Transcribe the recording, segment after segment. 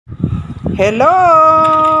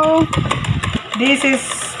Hello! This is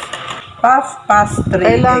puff pastry.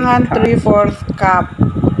 Kailangan 3/4 cup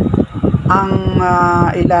ang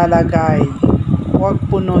ilalagay. Huwag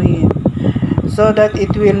punuhin. So that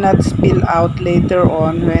it will not spill out later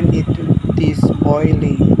on when it is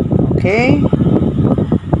boiling. Okay?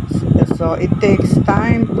 So it takes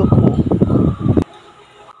time to cook.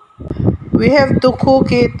 We have to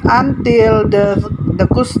cook it until the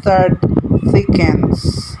custard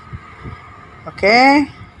thickens. Okay?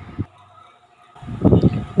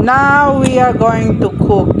 Now we are going to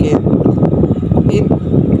cook it. It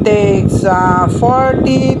takes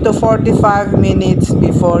 40 to 45 minutes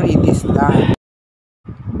before it is done.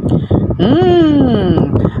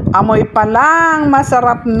 Amoy pa lang,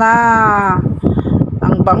 masarap na.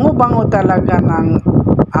 Ang bango-bango talaga ng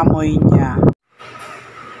amoy niya.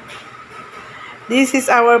 This is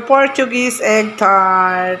our Portuguese egg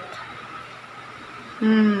tart.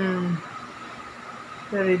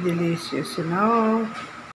 Very delicious, you know.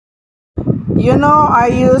 You know,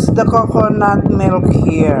 I use the coconut milk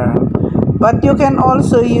here. But you can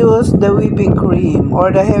also use the whipping cream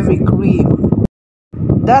or the heavy cream.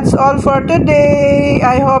 That's all for today.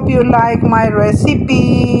 I hope you like my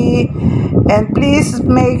recipe. And please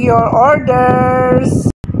make your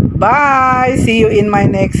orders. Bye! See you in my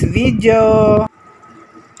next video.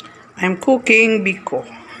 I'm cooking biko.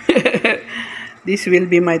 This will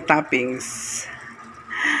be my toppings.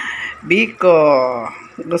 Biko.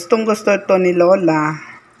 Gustong gusto ito ni Lola.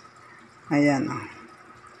 Ayan o.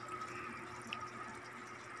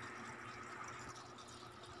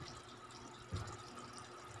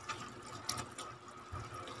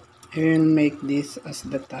 I will make this as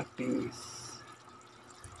the toppings.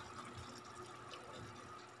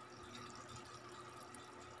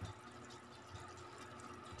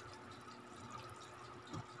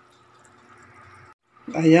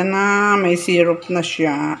 Ayan na, may syrup na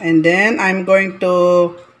siya. And then, I'm going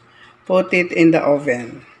to put it in the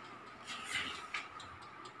oven.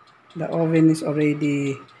 The oven is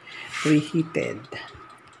already preheated.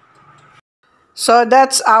 So,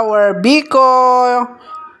 that's our biko.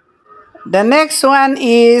 The next one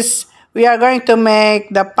is, we are going to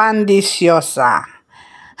make the pan deliciosa.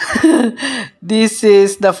 This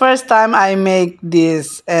is the first time I make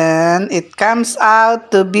this. And it comes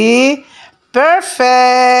out to be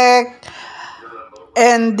perfect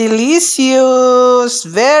and delicious,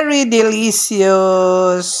 very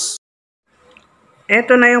delicious.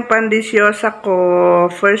 Ito na yung pandesyosa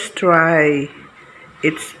ko, first try.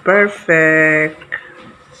 It's perfect.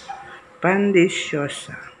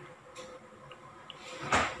 Pandesyosa.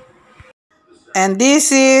 And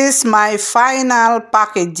this is my final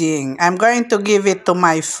packaging. I'm going to give it to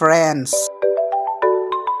my friends.